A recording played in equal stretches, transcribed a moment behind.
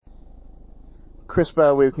Chris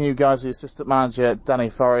Bell with New Guys, the assistant manager, Danny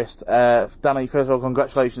Forrest. Danny, first of all,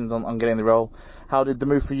 congratulations on getting the role. How did the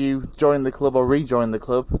move for you joining the club or rejoining the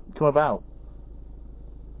club come about?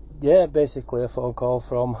 Yeah, basically a phone call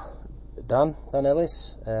from Dan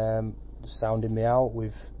Ellis, sounding me out.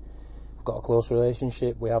 We've got a close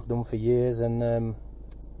relationship, we have done for years, and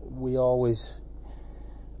we're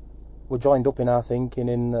joined up in our thinking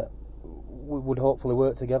in that we would hopefully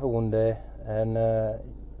work together one day, and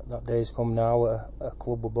that day's come now at a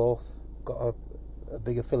club we both got a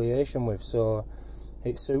big affiliation with, so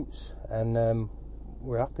it suits, and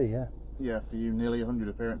we're happy, yeah. Yeah, for you, nearly 100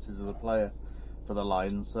 appearances as a player for the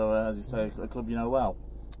Lions, so as you say, a club you know well.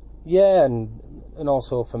 Yeah, and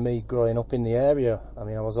also for me, growing up in the area, I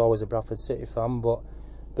mean, I was always a Bradford City fan, but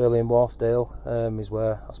Burley and Wharfdale is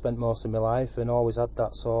where I spent most of my life, and always had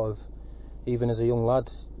that sort of, even as a young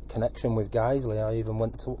lad, connection with Guiseley. I even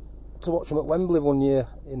went to watch them at Wembley one year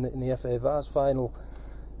in the FA Vars final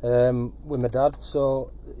with my dad,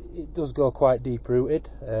 so it does go quite deep rooted,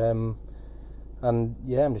 and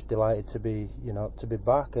yeah, I'm just delighted to be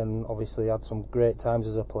back, and obviously had some great times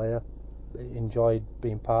as a player, enjoyed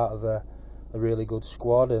being part of a really good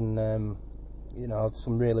squad, and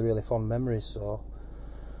some really fond memories, so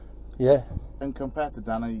yeah. And compared to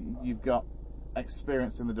Danny, you've got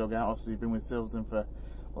experience in the dugout. Obviously you've been with Silverstone for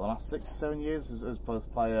the last 6 or 7 years as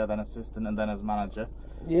post player, then assistant, and then as manager.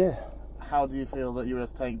 Yeah. How do you feel that you would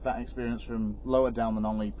have taken that experience from lower down the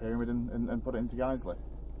non-league pyramid and put it into Guiseley?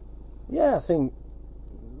 Yeah, I think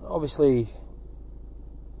obviously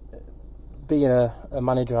being a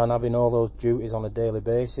manager and having all those duties on a daily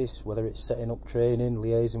basis, whether it's setting up training,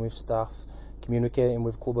 liaising with staff, communicating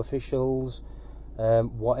with club officials,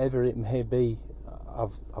 whatever it may be,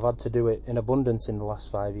 I've had to do it in abundance in the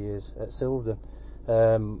last 5 years at Silverstone.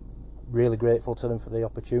 Really grateful to them for the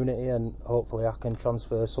opportunity, and hopefully I can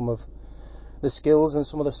transfer some of the skills and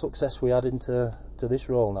some of the success we had into this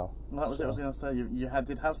role now. Well, that was it I was going to say. You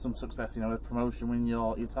did have some success, with promotion in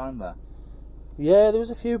your time there. Yeah, there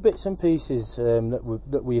was a few bits and pieces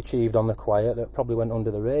that we achieved on the quiet that probably went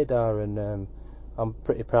under the radar, and I'm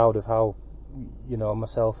pretty proud of how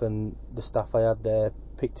myself and the staff I had there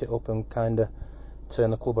picked it up and kind of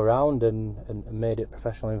turned the club around and made it a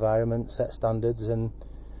professional environment, set standards, and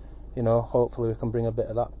hopefully we can bring a bit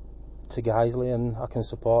of that to Guiseley, and I can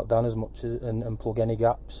support Dan as much as and plug any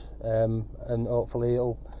gaps, and hopefully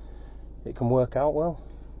it can work out well.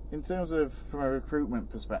 In terms of, from a recruitment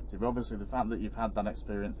perspective, obviously the fact that you've had that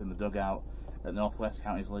experience in the dugout at North West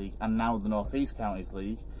Counties League and now the North East Counties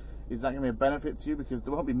League, is that going to be a benefit to you? Because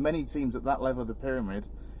there won't be many teams at that level of the pyramid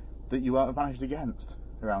that you won't have managed against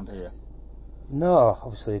around here. No,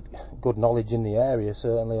 obviously good knowledge in the area,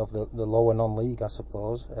 certainly of the lower non-league, I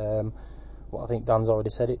suppose. But I think Dan's already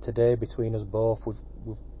said it today. Between us both,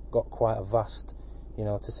 we've got quite a vast,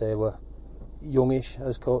 to say we're youngish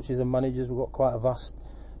as coaches and managers, we've got quite a vast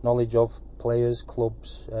knowledge of players,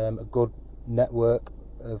 clubs, a good network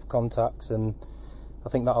of contacts, and I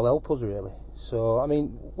think that'll help us really. So, I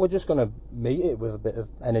mean, we're just going to meet it with a bit of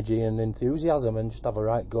energy and enthusiasm and just have a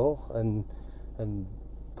right go and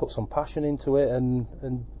put some passion into it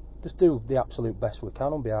and just do the absolute best we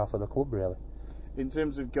can on behalf of the club really. In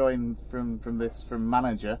terms of going from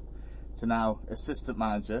manager to now assistant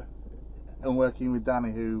manager and working with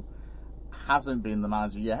Danny, who hasn't been the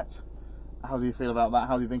manager yet, how do you feel about that?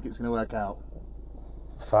 How do you think it's going to work out?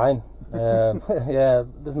 Fine. Yeah,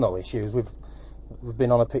 there's no issues. We've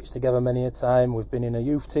been on a pitch together many a time. We've been in a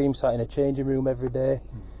youth team, sat in a changing room every day.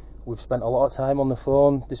 We've spent a lot of time on the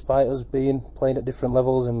phone, despite us playing at different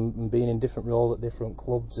levels and being in different roles at different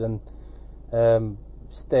clubs. And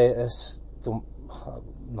status, I'm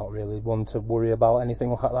not really one to worry about anything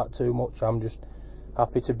like that too much. I'm just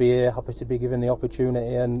happy to be here, happy to be given the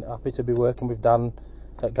opportunity, and happy to be working with Dan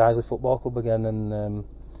at Guiseley Football Club again. And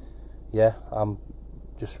yeah, I'm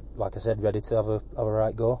just, like I said, ready to have a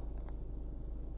right go.